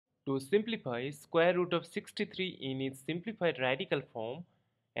To simplify square root of 63 in its simplified radical form,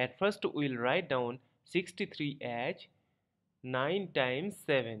 at first we'll write down 63 as 9 times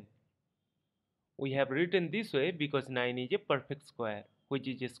 7. We have written this way because 9 is a perfect square, which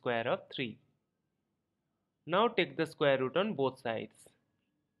is a square of 3. Now take the square root on both sides.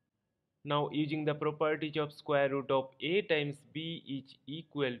 Now using the properties of square root of a times b is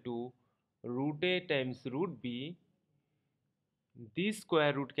equal to root a times root b, this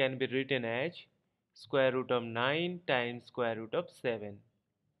square root can be written as square root of 9 times square root of 7.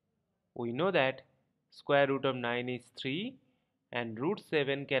 We know that square root of 9 is 3 and root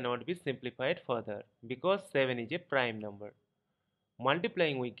 7 cannot be simplified further because 7 is a prime number.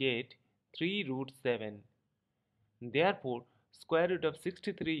 Multiplying we get 3 root 7. Therefore, square root of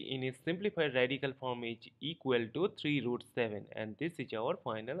 63 in its simplified radical form is equal to 3 root 7, and this is our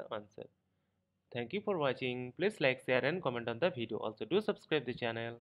final answer. Thank you for watching. Please like, share and comment on the video. Also do subscribe the channel.